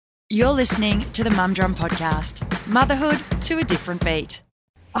You're listening to the Mum Drum Podcast, motherhood to a different beat.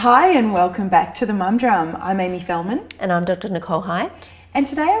 Hi and welcome back to the Mum Drum. I'm Amy Fellman. And I'm Dr. Nicole Haidt. And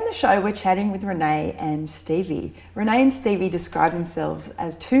today on the show we're chatting with Renee and Stevie. Renee and Stevie describe themselves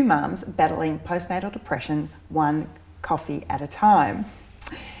as two mums battling postnatal depression, one coffee at a time.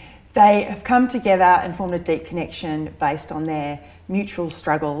 They have come together and formed a deep connection based on their mutual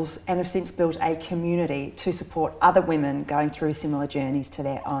struggles and have since built a community to support other women going through similar journeys to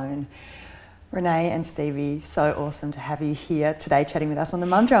their own. Renee and Stevie, so awesome to have you here today chatting with us on the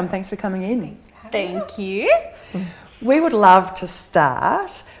Mum Drum. Thanks for coming in. Thank you. We would love to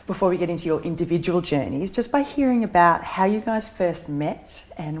start, before we get into your individual journeys, just by hearing about how you guys first met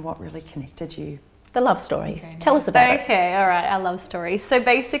and what really connected you. The love story. Okay, tell us about it. Okay, all right, our love story. So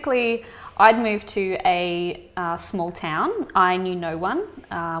basically, I'd moved to a small town. I knew no one.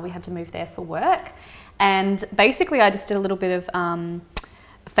 We had to move there for work. And basically, I just did a little bit of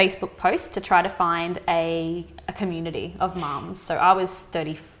Facebook posts to try to find a community of mums. So I was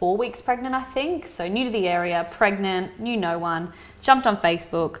 34 weeks pregnant, I think. So new to the area, pregnant, knew no one, jumped on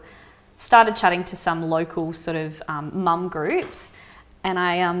Facebook, started chatting to some local sort of mum groups. And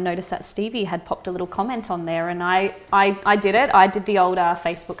I noticed that Stevie had popped a little comment on there, and I did it. I did the old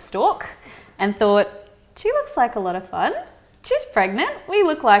Facebook stalk and thought, she looks like a lot of fun. She's pregnant. We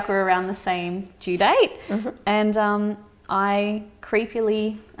look like we're around the same due date. Mm-hmm. And I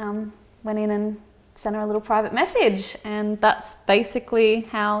creepily went in and sent her a little private message, and that's basically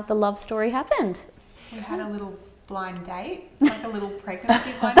how the love story happened. We had a little blind date, like a little pregnancy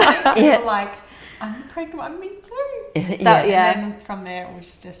blind date. We were like, I'm pregnant, me too. And then from there it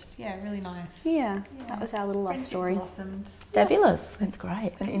was just, really nice. Yeah, that was our little love Friendship story. Blossomed. Fabulous. That's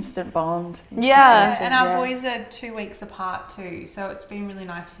great. An instant bond. And our boys are 2 weeks apart too, so it's been really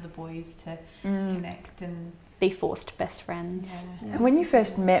nice for the boys to connect and be forced best friends. Yeah. And when you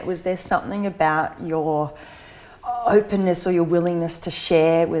first met, was there something about your openness or your willingness to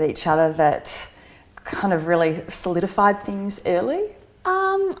share with each other that kind of really solidified things early?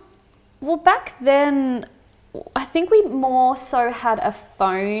 Well, back then, I think we more so had a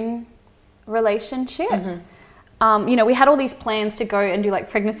phone relationship. Mm-hmm. We had all these plans to go and do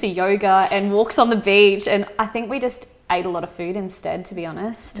like pregnancy yoga and walks on the beach, and I think we just ate a lot of food instead, to be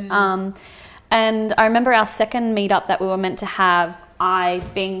honest. And I remember our second meetup that we were meant to have, I,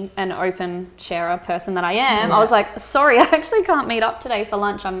 being an open sharer person that I am, I was like, sorry, I actually can't meet up today for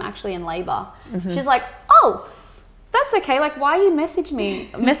lunch. I'm actually in labour. Mm-hmm. She's like, oh, that's okay. Like, why are you messaging me?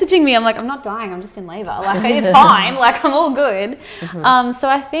 I'm like, I'm not dying. I'm just in labour. Like, it's fine. Like, I'm all good. Mm-hmm. So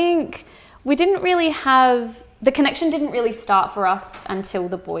I think we didn't really have, the connection didn't really start for us until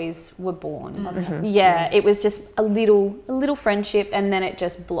the boys were born. Mm-hmm. Yeah, it was just a little friendship, and then it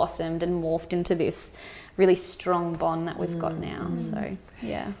just blossomed and morphed into this really strong bond that we've got now. So,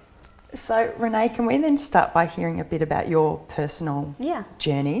 yeah. So, Renee, can we then start by hearing a bit about your personal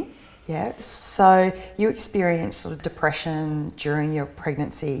journey? Yeah, so you experienced sort of depression during your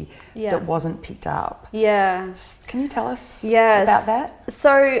pregnancy that wasn't picked up. Yeah. Can you tell us about that?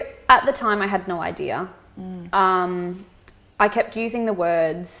 So at the time I had no idea. I kept using the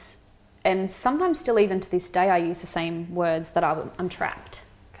words, and sometimes still even to this day I use the same words, that I'm trapped.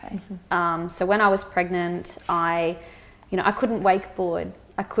 Okay. So when I was pregnant, I couldn't wakeboard,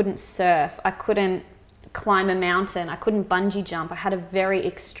 I couldn't surf, I couldn't climb a mountain, I couldn't bungee jump. I had a very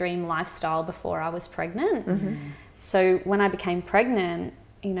extreme lifestyle before I was pregnant. Mm-hmm. So when I became pregnant,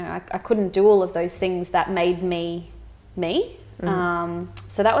 I couldn't do all of those things that made me me. Mm-hmm.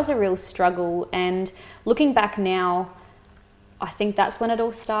 So that was a real struggle, and looking back now, I think that's when it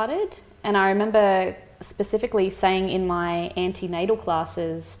all started. And I remember specifically saying in my antenatal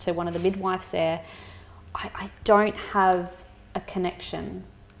classes to one of the midwives there, I don't have a connection.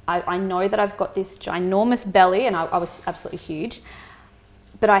 I know that I've got this ginormous belly, and I was absolutely huge,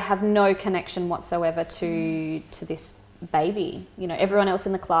 but I have no connection whatsoever to this baby. Everyone else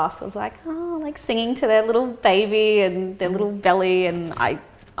in the class was like, like singing to their little baby and their little belly, and I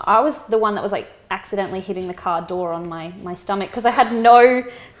was the one that was like accidentally hitting the car door on my stomach because I had no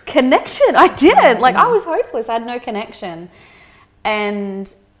connection. I didn't. Like, I was hopeless. I had no connection.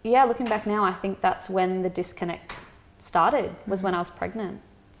 And yeah, looking back now, I think that's when the disconnect started, was when I was pregnant.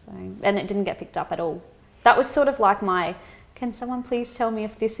 So, and it didn't get picked up at all. That was sort of like can someone please tell me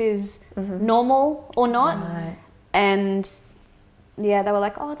if this is normal or not? Right. And yeah, they were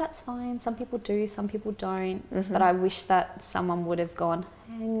like, oh, that's fine. Some people do, some people don't. Mm-hmm. But I wish that someone would have gone,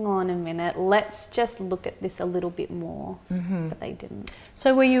 hang on a minute, let's just look at this a little bit more. Mm-hmm. But they didn't.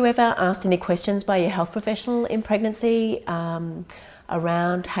 So were you ever asked any questions by your health professional in pregnancy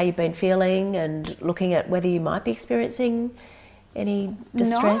around how you've been feeling and looking at whether you might be experiencing Any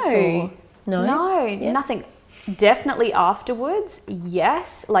distress? No, Yeah. nothing. Definitely afterwards,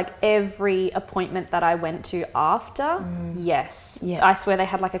 yes. Like every appointment that I went to after, yes. Yeah. I swear they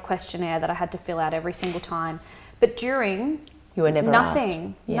had like a questionnaire that I had to fill out every single time. But during, You were never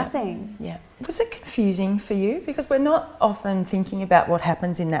nothing, asked. Yeah. nothing. Yeah. Was it confusing for you? Because we're not often thinking about what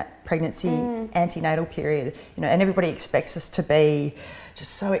happens in that pregnancy antenatal period, you know, and everybody expects us to be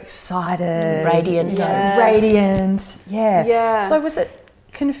just so excited, Radiant. you know, Yeah. radiant. Yeah. Yeah. So was it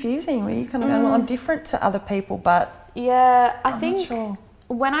confusing? Were you kind of going, well, I'm different to other people, but Yeah, I I'm think not sure.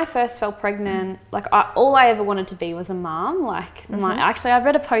 when I first fell pregnant, like all I ever wanted to be was a mum. Like, actually, I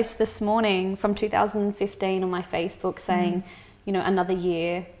read a post this morning from 2015 on my Facebook saying, you know, another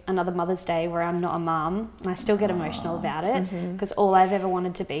year, another Mother's Day where I'm not a mum, and I still get emotional about it because all I've ever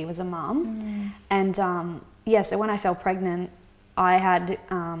wanted to be was a mum. And yeah, so when I fell pregnant, I had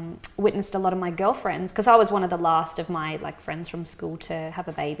witnessed a lot of my girlfriends, because I was one of the last of my like friends from school to have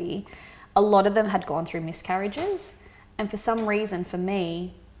a baby. A lot of them had gone through miscarriages, and for some reason, for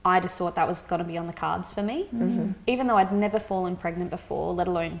me, I just thought that was going to be on the cards for me. Even though I'd never fallen pregnant before, let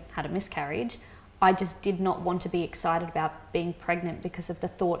alone had a miscarriage, I just did not want to be excited about being pregnant because of the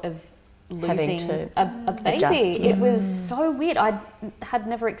thought of Having losing to a baby. adjust, yeah. It was so weird. I had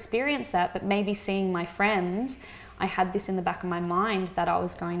never experienced that, but maybe seeing my friends, I had this in the back of my mind that I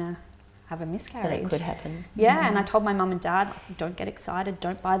was going to have a miscarriage. That it could happen. Yeah, and I told my mum and dad, don't get excited,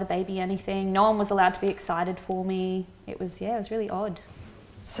 don't buy the baby anything. No one was allowed to be excited for me. It was really odd.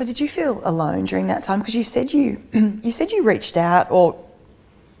 So did you feel alone during that time? Because you said you reached out, or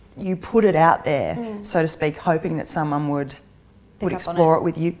you put it out there, so to speak, hoping that someone would Pick up on explore it. it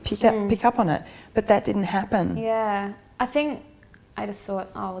with you, pick up on it. But that didn't happen. Yeah, I think I just thought,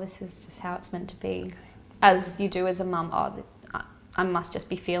 oh, well, this is just how it's meant to be. As you do as a mum, I must just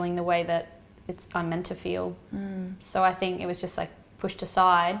be feeling the way that I'm meant to feel. So I think it was just like pushed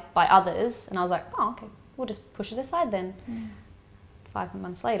aside by others, and I was like, oh, okay, we'll just push it aside then. 5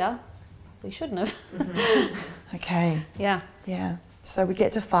 months later, we shouldn't have. Okay. Yeah. Yeah. So we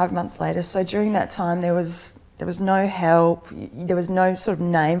get to 5 months later. So during that time, there was no help. There was no sort of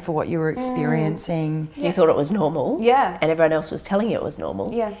name for what you were experiencing. You thought it was normal. Yeah. And everyone else was telling you it was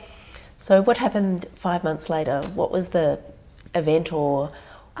normal. Yeah. So what happened 5 months later? What was the event, or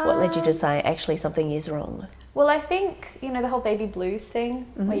what led you to say, actually, something is wrong? Well, I think, you know, the whole baby blues thing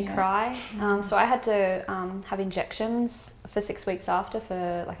where you cry. So I had to have injections for 6 weeks after,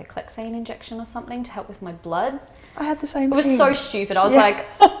 for like a Clexane injection or something to help with my blood. I had the same It was thing. so stupid. I was like,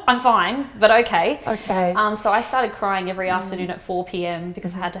 I'm fine, but okay. Okay. So I started crying every afternoon at 4 p.m.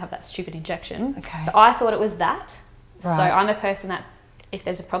 because I had to have that stupid injection. Okay. So I thought it was that. Right. So I'm a person that if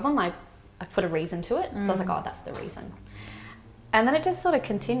there's a problem, I put a reason to it. So I was like, oh, that's the reason. And then it just sort of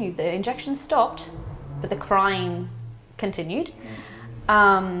continued. The injection stopped, but the crying continued.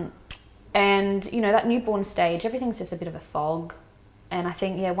 And, you know, that newborn stage, everything's just a bit of a fog. And I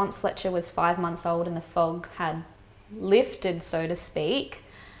think, yeah, once Fletcher was 5 months old and the fog had lifted, so to speak,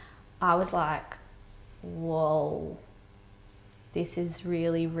 I was like, whoa, this is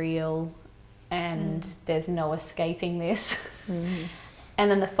really real and there's no escaping this. And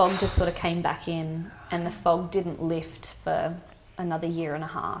then the fog just sort of came back in, and the fog didn't lift for another year and a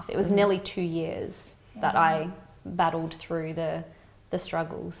half. It was nearly 2 years that I battled through the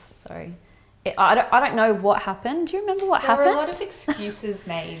struggles. So I don't know what happened. Do you remember what There happened? were a lot of excuses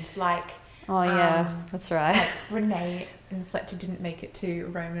made, like Oh yeah, that's right. like Renee and Fletcher didn't make it to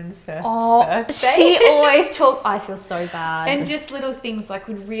Roman's first Oh, birthday. she always talk. I feel so bad. And just little things like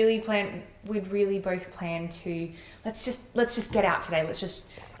we'd really both plan to let's just get out today. Let's just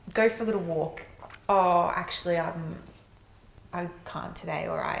go for a little walk. Oh, actually, I can't today,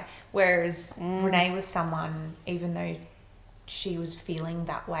 whereas Renee was someone, even though she was feeling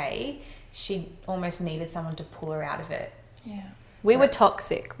that way, she almost needed someone to pull her out of it. Yeah. we were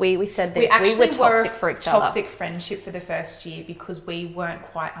toxic. We said this. We actually were toxic for each other. Toxic friendship for the first year because we weren't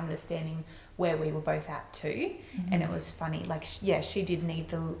quite understanding where we were both at too. And it was funny. Like, yeah, she did need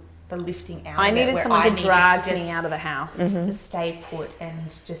the lifting out. I of it, needed where someone I to needed drag just me out of the house. to stay put and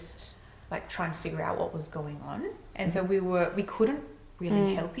just like try and figure out what was going on. And so we couldn't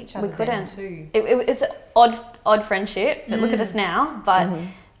really help each other. We couldn't. then too. It's an odd friendship, but look at us now. But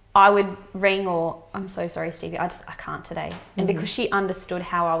I would ring, or I'm so sorry, Stevie, I can't today. And because she understood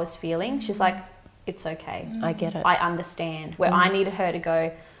how I was feeling, she's like, it's okay. I get it. I understand. Where I needed her to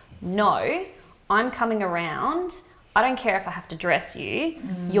go, no, I'm coming around. I don't care if I have to dress you.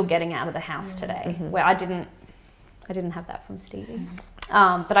 You're getting out of the house today. Where I didn't have that from Stevie.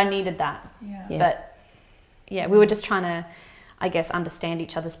 But I needed that. Yeah. Yeah. But yeah, we were just trying to, I guess, understand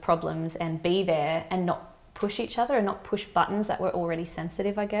each other's problems and be there and not push each other and not push buttons that were already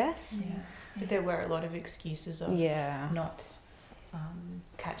sensitive, I guess. Yeah. But there were a lot of excuses of Yeah. not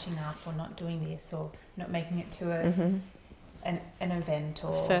catching up or not doing this or not making it to an event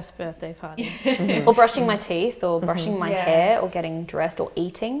or First birthday party. Or brushing my teeth or brushing my hair or getting dressed or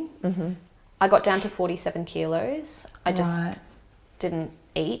eating. I got down to 47 kilos. I just didn't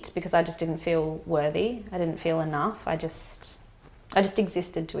eat because I just didn't feel worthy. I didn't feel enough. I just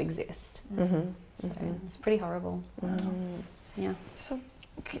existed to exist. So it's pretty horrible. Yeah. So,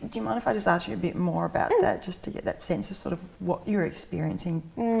 do you mind if I just ask you a bit more about that, just to get that sense of sort of what you're experiencing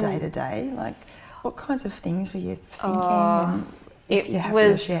day to day? Like, what kinds of things were you thinking? And if you're happy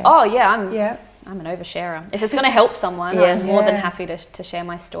to share? I'm an oversharer. If it's going to help someone, I'm more than happy to share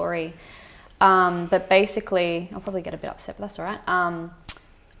my story. But basically, I'll probably get a bit upset, but that's all right.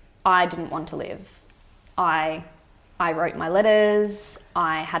 I didn't want to live. I wrote my letters.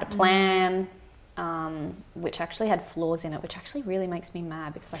 I had a plan, which actually had flaws in it, which actually really makes me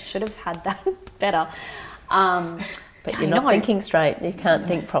mad because I should have had that better. But you're not thinking straight. You can't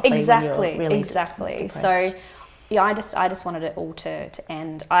think properly. Exactly. When you're really depressed. So, yeah, I just wanted it all to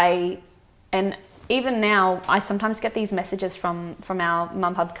end. And even now, I sometimes get these messages from our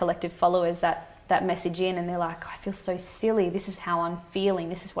Mum Hub Collective followers that message in, and they're like, I feel so silly. This is how I'm feeling.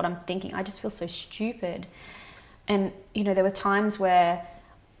 This is what I'm thinking. I just feel so stupid. And, you know, there were times where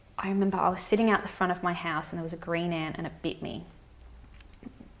I remember I was sitting out the front of my house and there was a green ant and it bit me.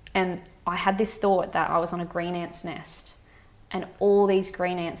 And I had this thought that I was on a green ant's nest and all these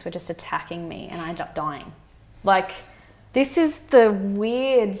green ants were just attacking me and I ended up dying. Like, this is the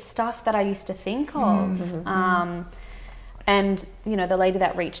weird stuff that I used to think of. And, you know, the lady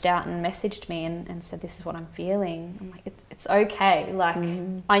that reached out and messaged me and said, this is what I'm feeling. I'm like, it's okay. Like,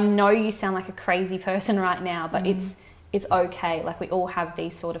 I know you sound like a crazy person right now, but it's okay. Like, we all have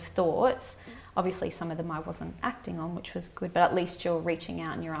these sort of thoughts. Obviously, some of them I wasn't acting on, which was good, but at least you're reaching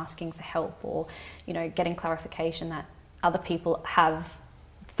out and you're asking for help or, you know, getting clarification that other people have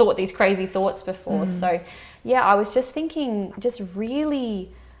thought these crazy thoughts before. So, yeah, I was just thinking just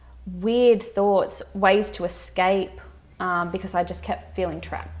really weird thoughts, ways to escape, because I just kept feeling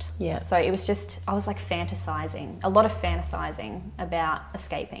trapped. Yeah. So it was just, I was like fantasizing, a lot of fantasizing about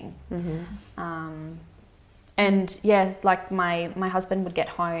escaping. And yeah, like my husband would get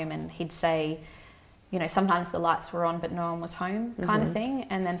home and he'd say, you know, sometimes the lights were on but no one was home kind of thing.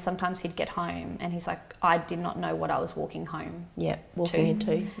 And then sometimes he'd get home and he's like, I did not know what I was walking home walking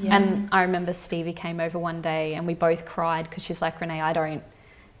into. Yeah. And I remember Stevie came over one day and we both cried because she's like, Renee, I don't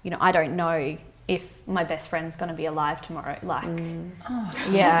know if my best friend's going to be alive tomorrow. Like,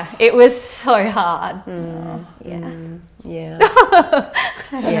 yeah, it was so hard. Yeah,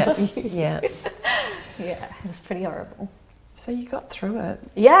 it was pretty horrible. So you got through it.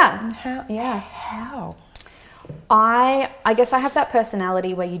 Yeah. And how? I guess I have that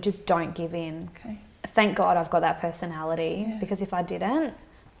personality where you just don't give in. Okay. Thank God I've got that personality because if I didn't,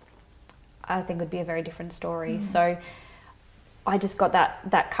 I think it would be a very different story. So I just got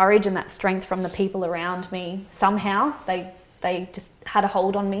that courage and that strength from the people around me. Somehow they just had a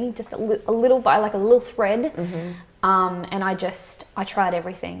hold on me, just a little by like a little thread. And I tried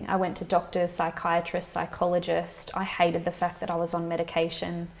everything. I went to doctors, psychiatrists, psychologists. I hated the fact that I was on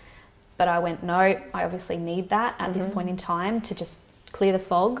medication, but I went, no, I obviously need that at this point in time to just clear the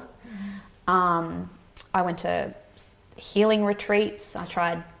fog. I went to healing retreats. I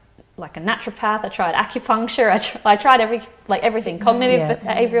tried like a naturopath. I tried acupuncture. I tried everything, cognitive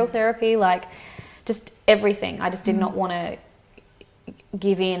behavioral therapy, like just everything. I just did not want to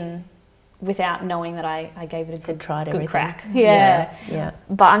give in without knowing that I gave it a good crack. Yeah.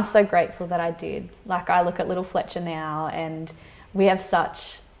 But I'm so grateful that I did. Like, I look at little Fletcher now and we have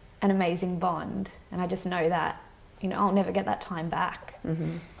such an amazing bond, and I just know that, you know, I'll never get that time back.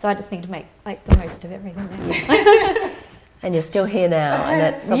 So I just need to make like the most of everything now. And you're still here now, and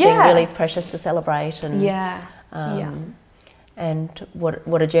that's something really precious to celebrate. And and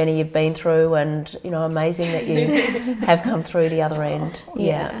what a journey you've been through, and you know, amazing that you have come through the other end.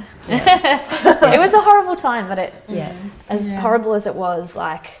 It was a horrible time, but as horrible as it was,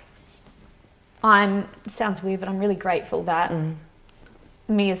 like, it sounds weird, but I'm really grateful that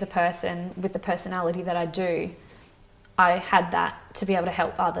me as a person with the personality that I do, I had that to be able to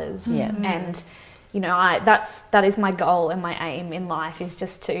help others. And you know, that is my goal and my aim in life, is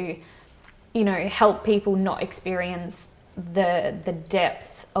just to, you know, help people not experience the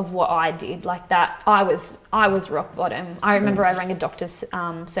depth of what I did. Like that, I was rock bottom. I remember I rang a doctor's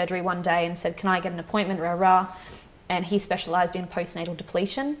surgery one day and said, can I get an appointment, and he specialised in postnatal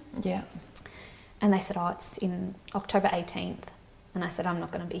depletion. And they said, oh, it's in October 18th. And I said, I'm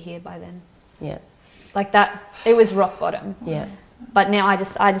not going to be here by then. Like that, it was rock bottom. Yeah. But now I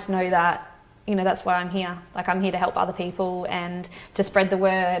just know that, you know, that's why I'm here. Like I'm here to help other people and to spread the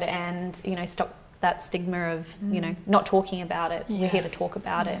word and, you know, stop that stigma of, you know, not talking about it. Yeah. We're here to talk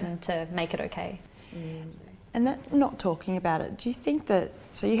about it and to make it okay. And that not talking about it, do you think that,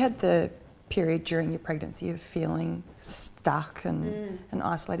 so you had the period during your pregnancy of feeling stuck and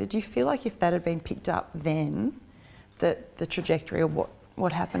isolated. Do you feel like if that had been picked up then, that the trajectory of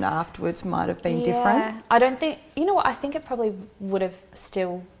what happened afterwards might have been different? I don't think, you know what, I think it probably would have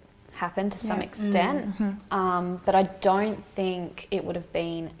still happened to some extent, but I don't think it would have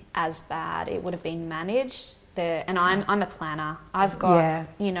been as bad. It would have been managed. And I'm a planner. I've got,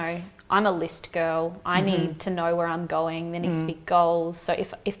 you know, I'm a list girl. I need to know where I'm going. There needs to be goals. So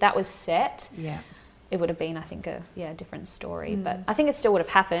if that was set, it would have been, I think, a different story. But I think it still would have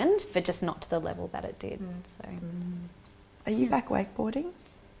happened, but just not to the level that it did. So, Are you back wakeboarding?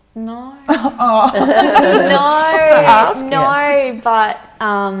 no, Oh. no. But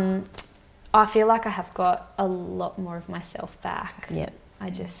I feel like I have got a lot more of myself back. Yep. I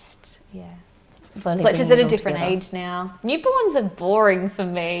just, Slowly Fletcher's bringing at a it all different together. age now. Newborns are boring for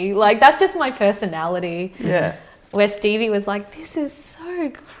me. Like, that's just my personality. Yeah. Where Stevie was like, this is so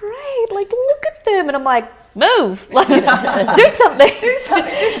great. Like, look at them. And I'm like, move. Like, do something. Do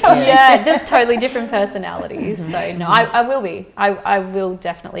something. Yeah, just totally different personalities. So, no, I will be. I will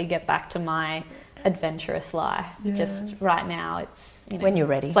definitely get back to my adventurous life. Yeah. Just right now, it's, you know, When you're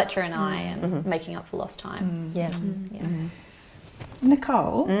ready. Fletcher and I and making up for lost time. Yeah. Yeah.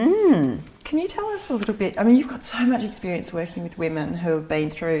 Nicole, can you tell us a little bit? I mean, you've got so much experience working with women who have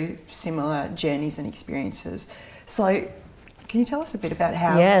been through similar journeys and experiences. So, can you tell us a bit about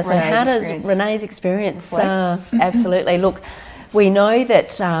how? Yeah, so how does Renee's experience? Absolutely. Look, we know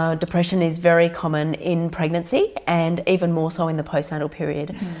that depression is very common in pregnancy and even more so in the postnatal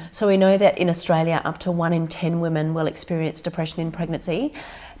period. So we know that in Australia, up to 1 in 10 women will experience depression in pregnancy.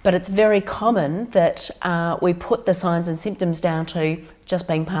 But it's very common that we put the signs and symptoms down to just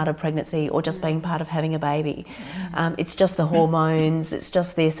being part of pregnancy or just being part of having a baby. It's just the hormones, it's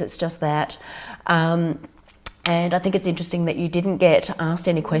just this, it's just that. And I think it's interesting that you didn't get asked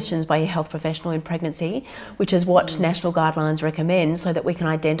any questions by your health professional in pregnancy, which is what national guidelines recommend, so that we can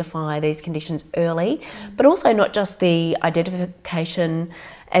identify these conditions early, but also not just the identification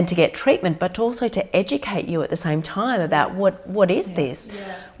and to get treatment, but also to educate you at the same time about what is this?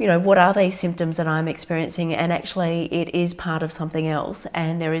 You know, what are these symptoms that I'm experiencing? And actually it is part of something else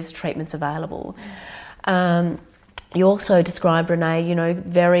and there is treatments available. You also described, Renee, you know,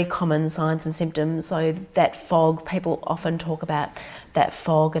 very common signs and symptoms. So that fog, people often talk about that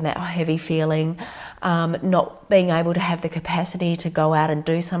fog and that heavy feeling, not being able to have the capacity to go out and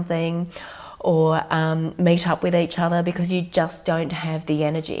do something, or meet up with each other because you just don't have the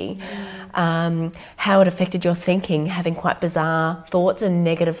energy. How it affected your thinking, having quite bizarre thoughts and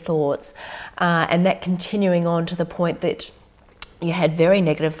negative thoughts, and that continuing on to the point that you had very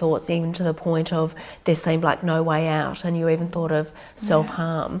negative thoughts, even to the point of there seemed like no way out, and you even thought of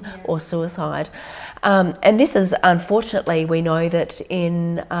self-harm or suicide. And this is, unfortunately, we know that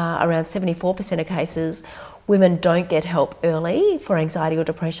in around 74% of cases, women don't get help early for anxiety or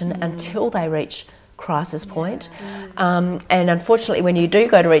depression until they reach crisis point. And unfortunately, when you do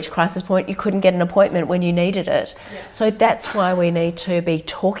go to reach crisis point, you couldn't get an appointment when you needed it. So that's why we need to be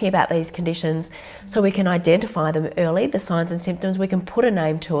talking about these conditions so we can identify them early, the signs and symptoms, we can put a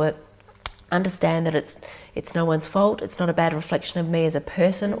name to it, understand that it's no one's fault, it's not a bad reflection of me as a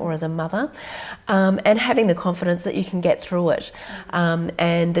person or as a mother, and having the confidence that you can get through it,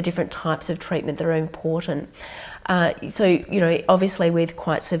 and the different types of treatment that are important. So, you know, obviously with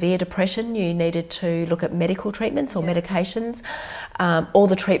quite severe depression, you needed to look at medical treatments or medications. All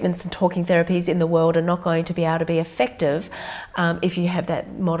the treatments and talking therapies in the world are not going to be able to be effective if you have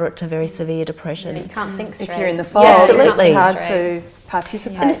that moderate to very severe depression. You can't think straight. If you're in the fog, absolutely. it's hard to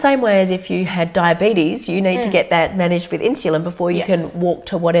participate. In the same way as if you had diabetes, you need to get that managed with insulin before you can walk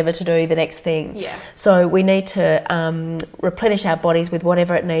to whatever to do the next thing. So we need to replenish our bodies with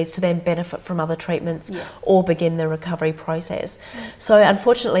whatever it needs to then benefit from other treatments or begin the recovery process. So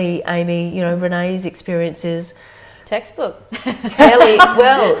unfortunately, Amy, you know, Renee's experience is Textbook. fairly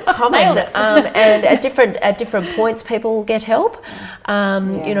well common, and at different points people get help.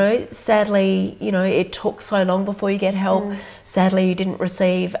 You know, sadly, you know, it took so long before you get help. Sadly, you didn't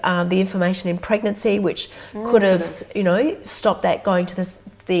receive the information in pregnancy, which could have, you know, stopped that going to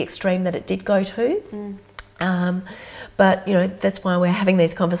the extreme that it did go to. But, you know, that's why we're having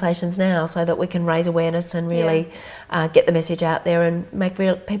these conversations now, so that we can raise awareness and really get the message out there and make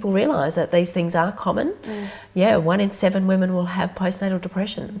people realise that these things are common. Yeah, 1 in 7 women will have postnatal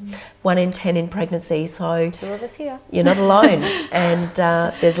depression, 1 in 10 in pregnancy. So 2 of us here. you're not alone. And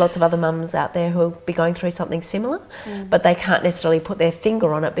there's lots of other mums out there who will be going through something similar, but they can't necessarily put their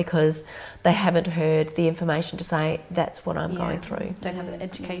finger on it because they haven't heard the information to say, that's what I'm going through. Don't have the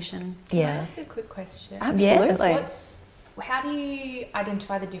education. Can I Yeah. ask a quick question? Absolutely. How do you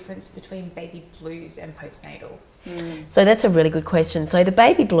identify the difference between baby blues and postnatal? So that's a really good question. So the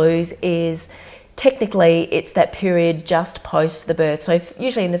baby blues is technically it's that period just post the birth. So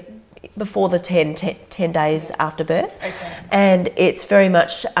usually before the 10 days after birth. Okay. And it's very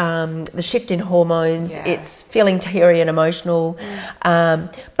much the shift in hormones. Yeah. It's feeling teary and emotional,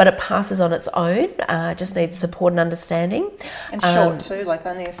 but it passes on its own. Just needs support and understanding. And short too, like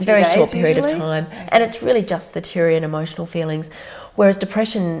only a few Very days short period usually. of time. And it's really just the teary and emotional feelings. Whereas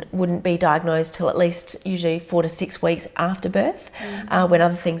depression wouldn't be diagnosed till at least usually 4 to 6 weeks after birth, when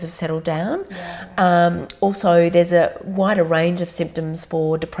other things have settled down. Also, there's a wider range of symptoms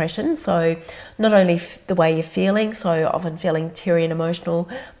for depression. So not only the way you're feeling, so often feeling teary and emotional,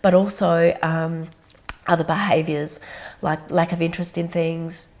 but also other behaviours like lack of interest in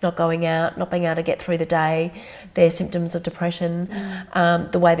things, not going out, not being able to get through the day. They're symptoms of depression.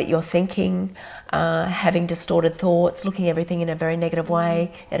 The way that you're thinking, having distorted thoughts, looking at everything in a very negative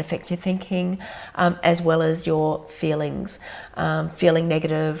way, it affects your thinking, as well as your feelings, feeling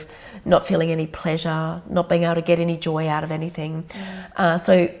negative, not feeling any pleasure, not being able to get any joy out of anything.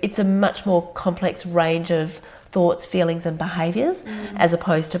 So it's a much more complex range of thoughts, feelings and behaviours, as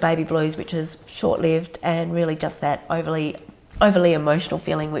opposed to baby blues, which is short-lived and really just that overly emotional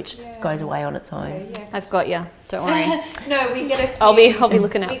feeling which goes away on its own. Yeah. I've got you. Don't worry. No, we get a few, I'll be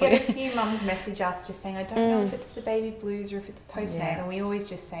looking out we for get a you. few mums message us just saying, I don't know if it's the baby blues or if it's postnatal. Yeah. And we always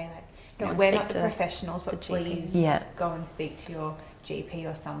just say, like, Go and we're speak not the to professionals, but the GP. please Yeah. go and speak to your GP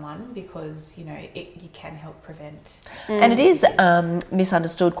or someone, because you can help prevent. And it is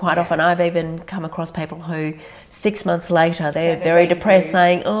misunderstood quite often. I've even come across people who 6 months later they're they're very baby depressed, blues.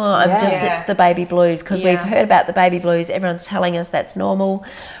 saying, it's the baby blues, because we've Yeah. heard about the baby blues. Everyone's telling us that's normal.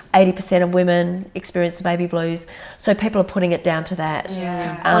 80% of women experience the baby blues, so people are putting it down to that.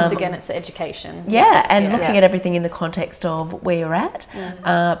 Once again, it's the education. And looking at everything in the context of where you're at.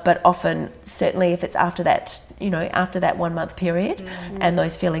 But often, certainly if it's after that 1 month period and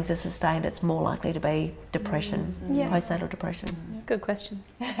those feelings are sustained, it's more likely to be depression, postnatal depression. Good question.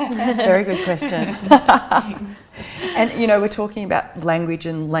 Very good question. And we're talking about language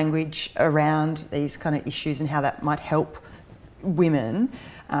and language around these kind of issues and how that might help women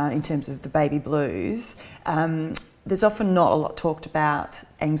in terms of the baby blues. There's often not a lot talked about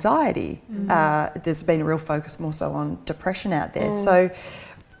anxiety. There's been a real focus more so on depression out there. So,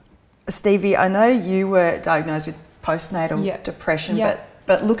 Stevie, I know you were diagnosed with postnatal depression,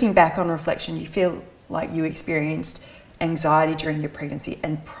 but looking back on reflection, you feel like you experienced anxiety during your pregnancy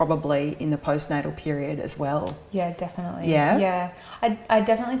and probably in the postnatal period as well. Yeah, definitely. Yeah? I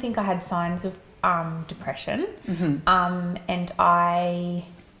definitely think I had signs of depression, and I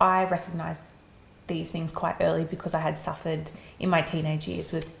recognised these things quite early because I had suffered in my teenage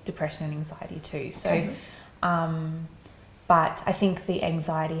years with depression and anxiety too. So, but I think the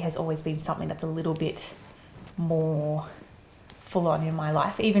anxiety has always been something that's a little bit more full on in my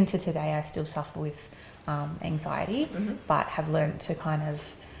life. Even to today, I still suffer with anxiety, but have learned to kind of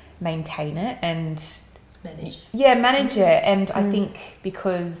maintain it and manage it. And I think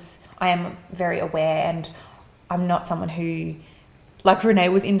because I am very aware, and I'm not someone who, like Renee,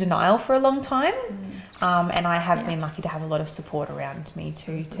 was in denial for a long time. And I have been lucky to have a lot of support around me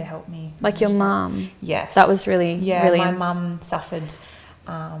too, to help me. Like your mum. Yes. That was really, really... my mum suffered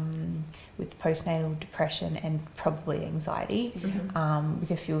with postnatal depression and probably anxiety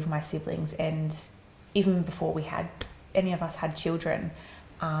with a few of my siblings. And even before any of us had children,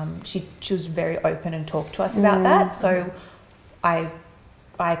 she was very open and talked to us about that. So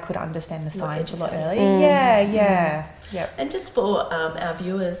I could understand the signs a lot earlier. Yep. And just for our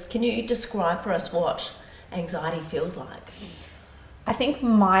viewers, can you describe for us what anxiety feels like? I think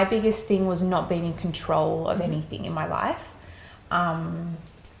my biggest thing was not being in control of anything in my life.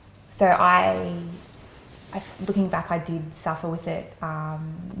 So I looking back, I did suffer with it.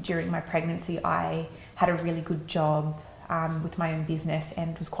 During my pregnancy, I had a really good job with my own business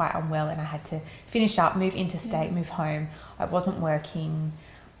and was quite unwell, and I had to finish up, move interstate, move home. I wasn't working,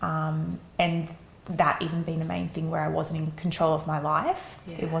 and that even being the main thing where I wasn't in control of my life.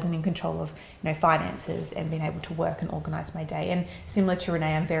 It wasn't in control of finances and being able to work and organise my day. And similar to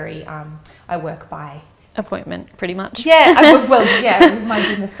Renee, I'm very I work by appointment, pretty much. Yeah, with my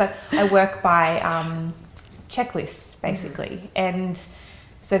business, but I work by checklists basically, and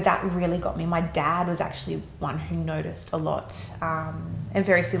so that really got me. My dad was actually one who noticed a lot, and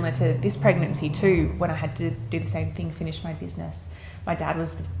very similar to this pregnancy too. When I had to do the same thing, finish my business, my dad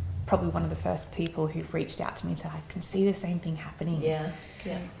was probably one of the first people who reached out to me and said, "I can see the same thing happening."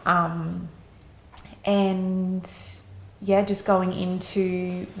 And just going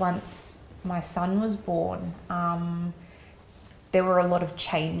into once my son was born, there were a lot of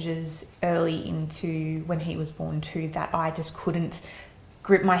changes early into when he was born too that I just couldn't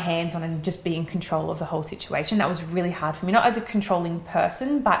grip my hands on and just be in control of the whole situation. That was really hard for me, not as a controlling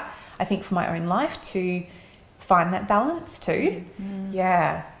person, but I think for my own life to find that balance too.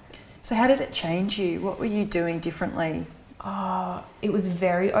 Yeah. So how did it change you? What were you doing differently? It was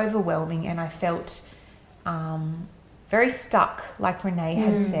very overwhelming, and I felt very stuck, like Renee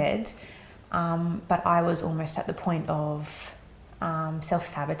had said. But I was almost at the point of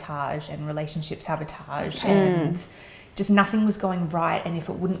self-sabotage and relationship sabotage, and just nothing was going right. And if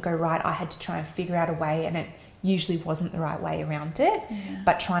it wouldn't go right, I had to try and figure out a way, and it usually wasn't the right way around it.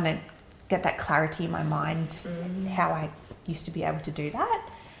 But trying to get that clarity in my mind, how I used to be able to do that.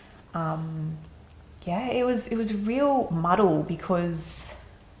 It was a real muddle because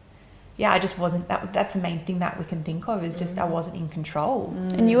I just wasn't, that's the main thing that we can think of is just I wasn't in control.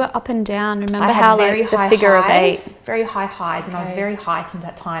 And you were up and down. Remember I how had very like the high figure highs, of 8? very high highs, and I was very heightened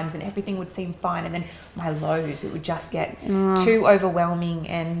at times, and everything would seem fine, and then my lows, it would just get too overwhelming,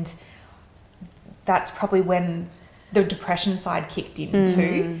 and that's probably when the depression side kicked in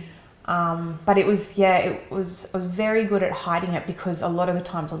too. But it was I was very good at hiding it because a lot of the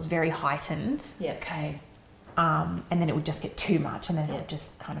times I was very heightened. Yeah. Okay. And then it would just get too much, and then it would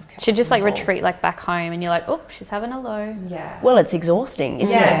just kind of She'd just like retreat like back home, and you're like, oh, she's having a low. Yeah. Well, it's exhausting,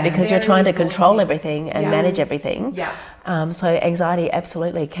 isn't it? Because you're trying to control everything and manage everything. Yeah. So anxiety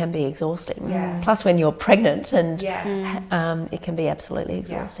absolutely can be exhausting. Yeah. Plus when you're pregnant and Yes. it can be absolutely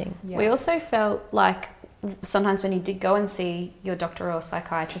exhausting. Yeah. We also felt like sometimes when you did go and see your doctor or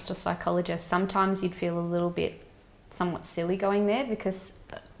psychiatrist or psychologist, sometimes you'd feel a little bit somewhat silly going there because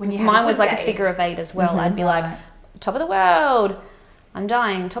When you had mine a was good like day. a figure of 8 as well. I'd be like, top of the world, I'm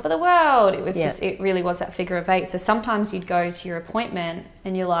dying, top of the world. It was just, it really was that figure of 8. So sometimes you'd go to your appointment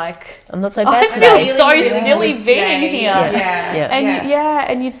and you're like, I'm not so I bad feel today. so Really silly good being today. here. Yeah.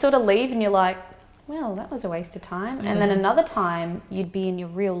 And you'd sort of leave and you're like, well, that was a waste of time. And then another time you'd be in your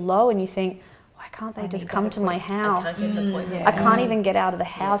real low and you think, why can't they just come to my house? I can't even get out of the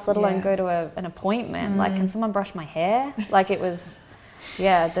house, let alone go to an appointment. Like, can someone brush my hair? Like, it was,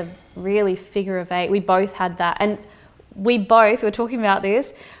 the really figure of 8. We both had that. And we were talking about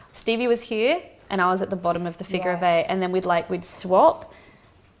this. Stevie was here and I was at the bottom of the figure of 8. And then we'd swap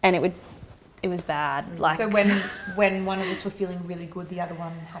and it was bad. Like, So when one of us were feeling really good, the other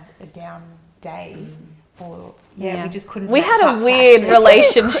one had a down day. Or we just couldn't. We match had up a to weird actually-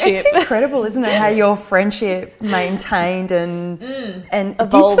 relationship. It's incredible, isn't it, how your friendship maintained and did Evolved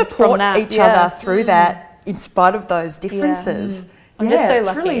from support that, each other through that in spite of those differences. I'm just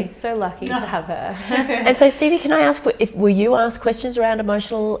it's so lucky to have her. And so, Stevie, can I ask, were you asked questions around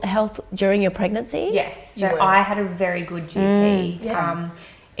emotional health during your pregnancy? Yes. So I had a very good GP.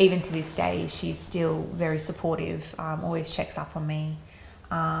 Even to this day, she's still very supportive. Always checks up on me.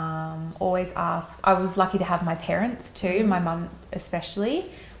 Always asked. I was lucky to have my parents too, my mum especially,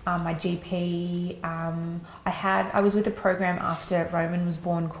 my GP. I was with a program after Roman was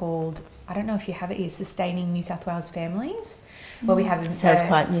born called, I don't know if you have it here, Sustaining New South Wales Families, where we have. Sounds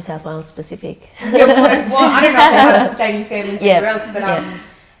quite New South Wales specific. Well, I don't know if they have Sustaining Families anywhere else,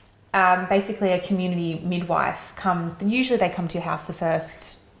 but basically a community midwife comes. Usually they come to your house the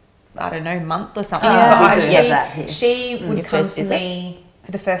first, I don't know, month or something. We do have that here. She would Your come first to visit? me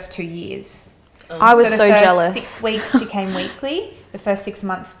for the first 2 years. I was the so first jealous. 6 weeks she came weekly, the first 6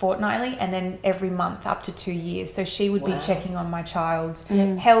 months fortnightly, and then every month up to 2 years. So she would be checking on my child's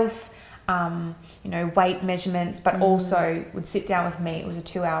health, weight measurements, but also would sit down with me. It was a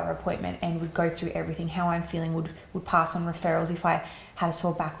 2-hour appointment and would go through everything, how I'm feeling, would pass on referrals. If I had a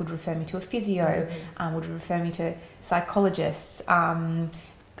sore back, would refer me to a physio, would refer me to psychologists. I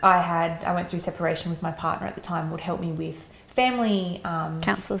went through separation with my partner at the time, would help me with family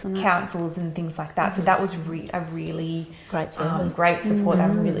Counsellors and that. counsels and things like that. So that was a really Great service. great support that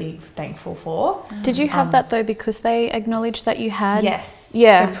I'm really thankful for. Did you have that though because they acknowledged that you had? Yes.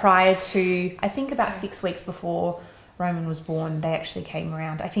 Yeah. So prior to, I think about 6 weeks before Roman was born, they actually came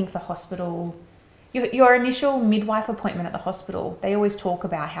around. I think the hospital, your initial midwife appointment at the hospital, they always talk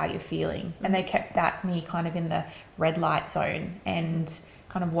about how you're feeling, and they kept me kind of in the red light zone and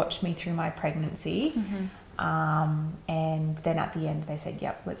kind of watched me through my pregnancy. And then at the end they said,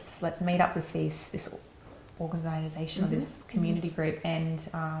 yep, let's meet up with this organisation or this community group, and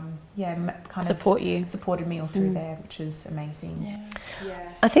supported me all through there, which was amazing.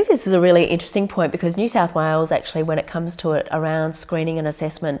 I think this is a really interesting point, because New South Wales actually, when it comes to it around screening and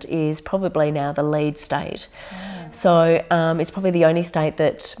assessment, is probably now the lead state. So it's probably the only state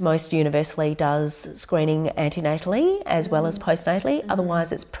that most universally does screening antenatally as well as postnatally.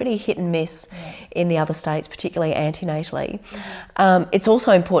 Otherwise it's pretty hit and miss in the other states, particularly antenatally. It's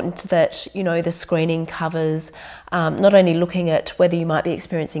also important that, you know, the screening covers not only looking at whether you might be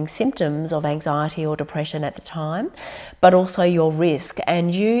experiencing symptoms of anxiety or depression at the time, but also your risk.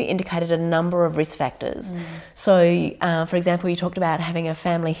 And you indicated a number of risk factors. So, for example, you talked about having a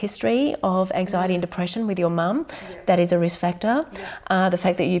family history of anxiety and depression with your mum. That is a risk factor. The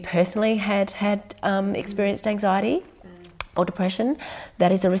fact that you personally had experienced anxiety or depression,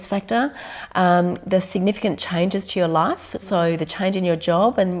 that is a risk factor. The significant changes to your life, so the change in your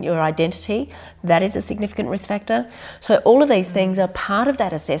job and your identity, that is a significant risk factor. So all of these things are part of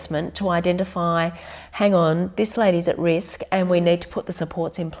that assessment to identify, hang on, this lady's at risk and we need to put the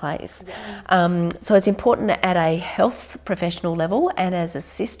supports in place. So it's important that at a health professional level and as a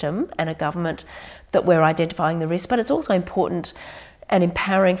system and a government that we're identifying the risk, but it's also important and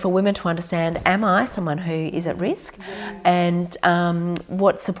empowering for women to understand, am I someone who is at risk? And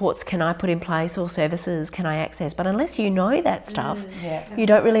what supports can I put in place or services can I access? But unless you know that stuff, you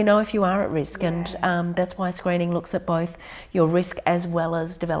don't really know if you are at risk. And that's why screening looks at both your risk as well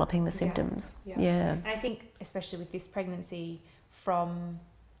as developing the symptoms. And I think especially with this pregnancy, from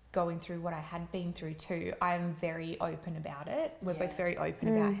going through what I had been through too, I'm very open about it. We're both very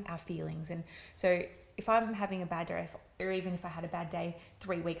open about our feelings. And so if I'm having a bad day, or even if I had a bad day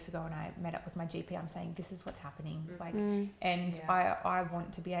 3 weeks ago and I met up with my GP, I'm saying, this is what's happening. I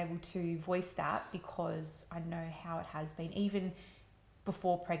want to be able to voice that, because I know how it has been. Even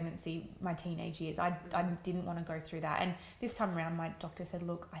before pregnancy, my teenage years, I didn't want to go through that. And this time around, my doctor said,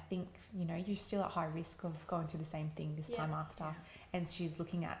 look, I think, you know, you're still at high risk of going through the same thing this time after. And she's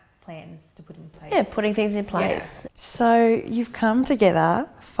looking at plans to put in place. Yeah, putting things in place. So you've come together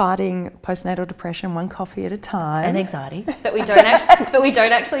fighting postnatal depression one coffee at a time. And anxiety. But we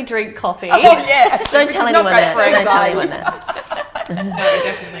don't actually drink coffee. Don't tell anyone that. Don't tell anyone that. No,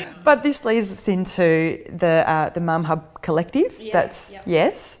 definitely. But this leads us into the Mum Hub Collective. Because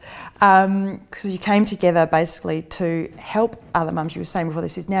you came together basically to help other mums. You were saying before,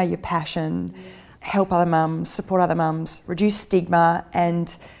 this is now your passion. Help other mums, support other mums, reduce stigma,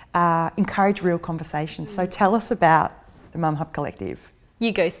 and encourage real conversations. So tell us about the Mum Hub Collective.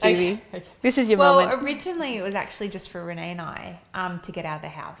 You go, Stevie. Okay. This is your moment. Well, originally it was actually just for Renee and I to get out of the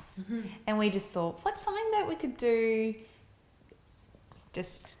house. And we just thought, what's something that we could do,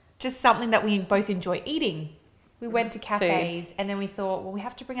 just something that we both enjoy eating. We went to cafes and then we thought, well, we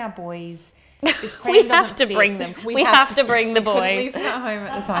have to bring our boys. We have to bring them. We have to bring the boys. Couldn't leave them at home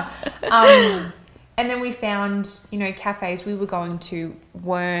at the time. And then we found, you know, cafes we were going to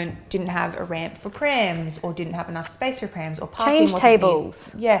didn't have a ramp for prams, or didn't have enough space for prams, or parking change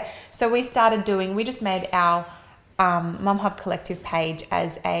tables. So we just made our Mum Hub Collective page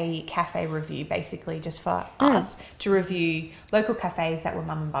as a cafe review, basically just for us to review local cafes that were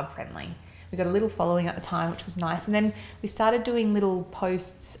mum and bub friendly. We got a little following at the time, which was nice. And then we started doing little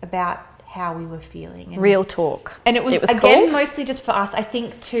posts about how we were feeling. And real talk. And it was again, mostly just for us, I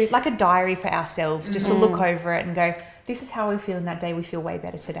think, to like a diary for ourselves, just to look over it and go, this is how we're feeling that day. We feel way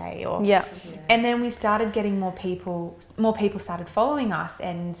better today. And then we started getting more people started following us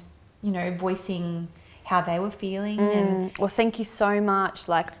and, you know, voicing how they were feeling. And well, thank you so much.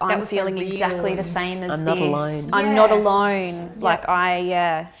 Like, I'm feeling exactly the same as I'm this. not alone. I'm not alone. Like,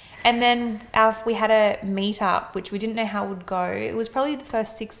 And then we had a meet-up, which we didn't know how it would go. It was probably the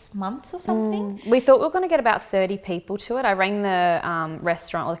first 6 months or something. We thought we were going to get about 30 people to it. I rang the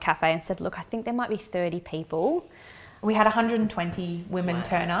restaurant or the cafe and said, look, I think there might be 30 people. We had 120 women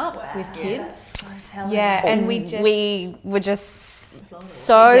turn up with kids. And we were just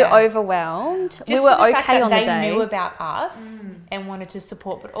so overwhelmed. Just we were for the fact okay that on the day. They knew about us and wanted to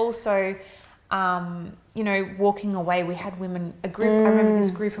support, but also... you know, walking away, we had women, a group, I remember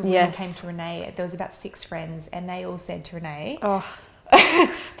this group of women came to Renee, there was about 6 friends, and they all said to Renee,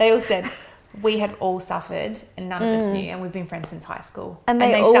 they all said, we had all suffered and none of us knew, and we've been friends since high school. And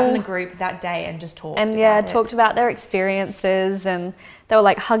they sat in the group that day and just talked talked about their experiences, and they were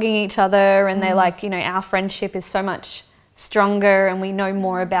like hugging each other, and they're like, you know, our friendship is so much stronger and we know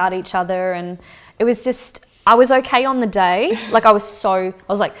more about each other. And it was just, I was okay on the day. Like I was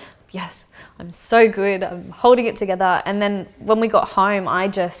like, yes, I'm so good. I'm holding it together. And then when we got home, I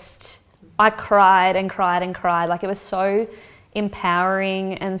cried and cried and cried. Like, it was so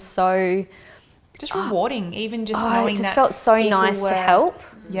empowering and so just rewarding, even just knowing that it just felt so nice to help.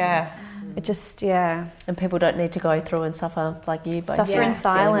 Yeah. It just, yeah. And people don't need to go through and suffer like you both. Suffer in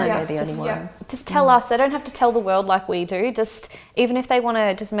silence. Like they're the only ones. Just tell us. They don't have to tell the world like we do. Just, even if they want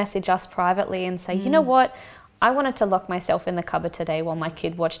to just message us privately and say, you know what, I wanted to lock myself in the cupboard today while my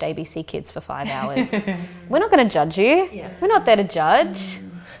kid watched ABC Kids for 5 hours. We're not going to judge you. Yeah. We're not there to judge.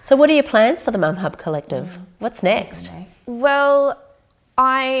 So what are your plans for the Mum Hub Collective? What's next? Well,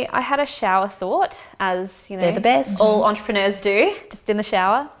 I had a shower thought, as you know, they're the best. All entrepreneurs do, just in the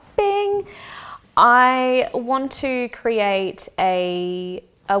shower. Bing. I want to create a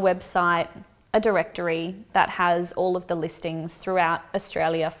website, a directory that has all of the listings throughout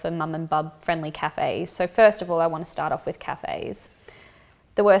Australia for mum and bub friendly cafes. So first of all, I want to start off with cafes.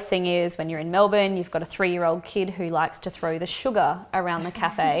 The worst thing is when you're in Melbourne, you've got a 3-year-old kid who likes to throw the sugar around the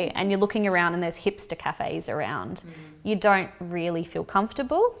cafe and you're looking around and there's hipster cafes around. You don't really feel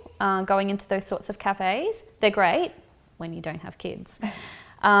comfortable going into those sorts of cafes. They're great when you don't have kids.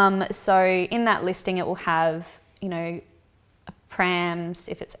 So in that listing, it will have, you know, prams,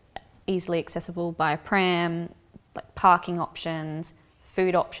 if it's easily accessible by a pram, like parking options,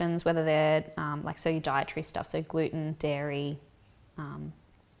 food options, whether they're so your dietary stuff, so gluten, dairy,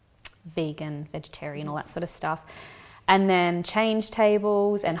 vegan, vegetarian, all that sort of stuff. And then change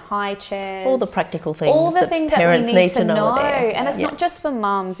tables and high chairs. All the practical things. All the things parents that we need to know. know. And it's not just for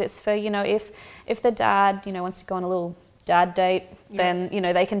mums, it's for, you know, if the dad, you know, wants to go on a little dad date, then, you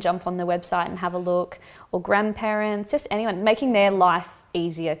know, they can jump on the website and have a look. Or grandparents, just anyone, making their life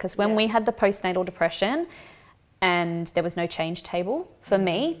easier. Because when we had the postnatal depression and there was no change table, for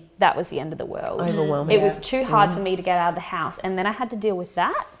me, that was the end of the world. Overwhelming. It was too hard for me to get out of the house. And then I had to deal with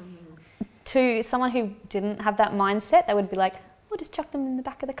that. To someone who didn't have that mindset, they would be like, we'll just chuck them in the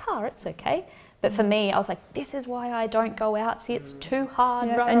back of the car, it's okay. But for me, I was like, this is why I don't go out. See, it's too hard.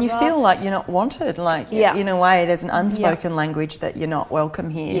 Yeah. And you feel like you're not wanted. Like, in a way, there's an unspoken language that you're not welcome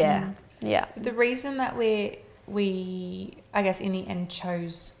here. Yeah, yeah. The reason that we, I guess, in the end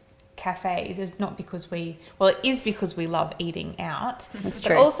chose cafes is not because it is because we love eating out. That's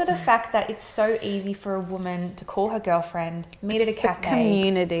true. But also the fact that it's so easy for a woman to call her girlfriend, meet at a cafe,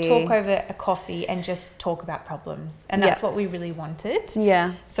 community, talk over a coffee and just talk about problems. And that's what we really wanted.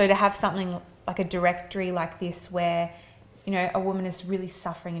 Yeah. So to have something like a directory like this where, you know, a woman is really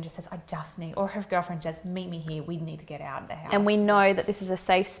suffering and just says, I just need, or her girlfriend says, meet me here, we need to get out of the house. And we know that this is a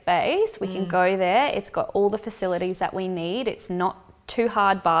safe space. We can go there. It's got all the facilities that we need. It's not too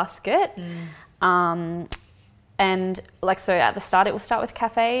hard basket. And like, so at the start, it will start with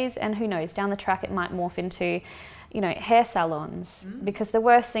cafes, and who knows, down the track, it might morph into, you know, hair salons. Because the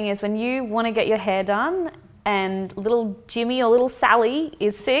worst thing is when you want to get your hair done and little Jimmy or little Sally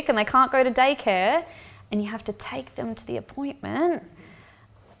is sick and they can't go to daycare and you have to take them to the appointment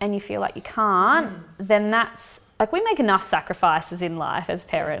and you feel like you can't, then that's, like, we make enough sacrifices in life as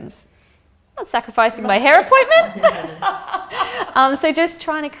parents. I'm not sacrificing my hair appointment. So just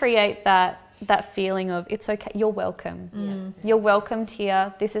trying to create that feeling of it's okay, you're welcome. You're welcomed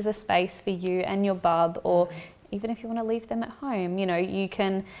here. This is a space for you and your bub, or even if you want to leave them at home, you know, you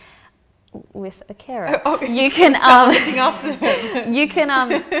can, with a carer, you can looking after them. you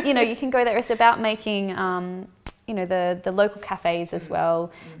can you know, you can go there. It's about making you know, the local cafes as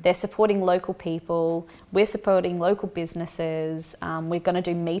well. They're supporting local people. We're supporting local businesses. We're going to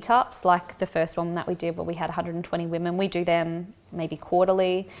do meetups like the first one that we did where we had 120 women. We do them maybe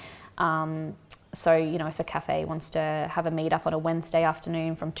quarterly. So, you know, if a cafe wants to have a meetup on a Wednesday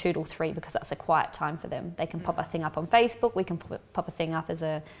afternoon from 2 till 3, because that's a quiet time for them, they can pop a thing up on Facebook. We can pop a thing up as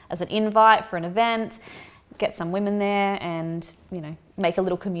an invite for an event, get some women there and, you know, make a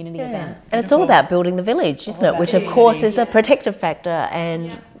little community event. And it's all about building the village, isn't it? Which, of course, is a protective factor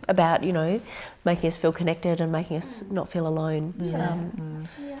and about, you know, making us feel connected and making us not feel alone.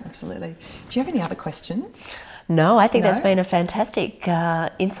 Absolutely. Do you have any other questions? No, I think that's been a fantastic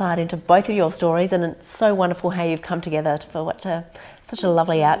insight into both of your stories, and it's so wonderful how you've come together for such a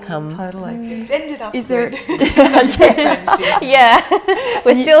lovely outcome. Totally. It's ended up. Is there? Yeah,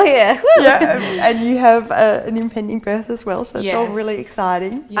 we're still here. And you have an impending birth as well, so it's all really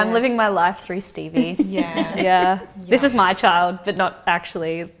exciting. Yes. I'm living my life through Stevie. Yeah. This is my child, but not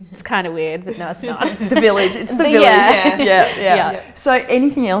actually. It's kind of weird, but no, it's not. The village. It's the village. Yeah. So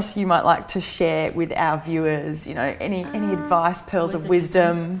anything else you might like to share with our viewers? You know, any advice, pearls of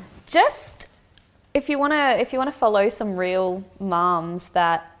wisdom? Just if you want to follow some real mums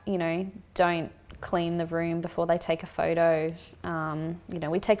that, you know, don't clean the room before they take a photo. You know,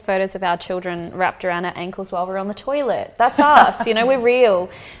 we take photos of our children wrapped around our ankles while we're on the toilet. That's us, you know, we're real.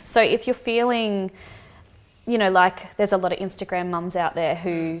 So if you're feeling, you know, like there's a lot of Instagram mums out there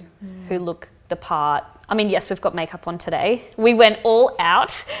who look the part. I mean, yes, we've got makeup on today. We went all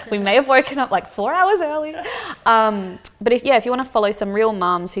out. We may have woken up like 4 hours early. But if you want to follow some real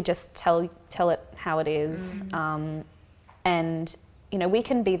mums who just tell it how it is, and, you know, we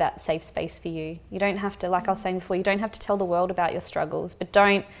can be that safe space for you. You don't have to, like I was saying before, you don't have to tell the world about your struggles, but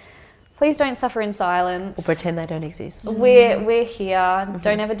please don't suffer in silence. Or pretend they don't exist. We're here.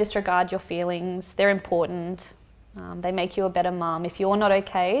 Don't ever disregard your feelings. They're important. They make you a better mum. If you're not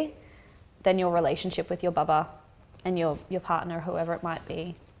okay, then your relationship with your bubba and your partner, whoever it might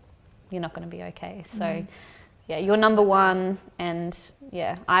be, you're not going to be okay. So, yeah, you're number one. And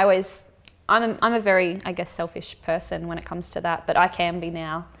yeah, I'm a very, I guess, selfish person when it comes to that, but I can be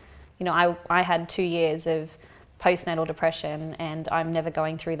now. You know, I had 2 years of postnatal depression, and I'm never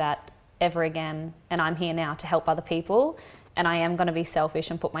going through that ever again. And I'm here now to help other people. And I am going to be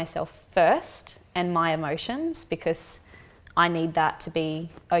selfish and put myself first and my emotions, because I need that to be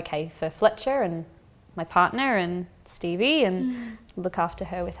okay for Fletcher and my partner and Stevie, and look after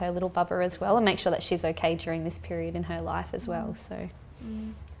her with her little bubba as well, and make sure that she's okay during this period in her life as well. So,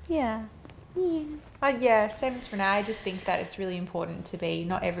 yeah. Yeah, same as Renee. I just think that it's really important to be,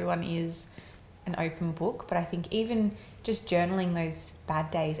 not everyone is an open book, but I think even just journaling those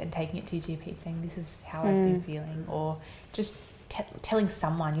bad days and taking it to your GP and saying, this is how I've been feeling, or just telling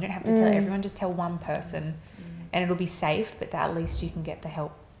someone. You don't have to tell everyone, just tell one person. And it'll be safe, but at least you can get the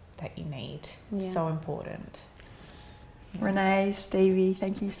help that you need. It's so important. Renee, Stevie,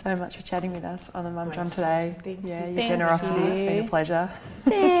 thank you so much for chatting with us on the Mum Drum today. Your generosity, it's been a pleasure.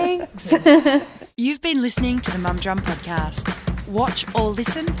 Thanks. You've been listening to the Mum Drum podcast. Watch or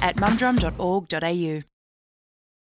listen at mumdrum.org.au.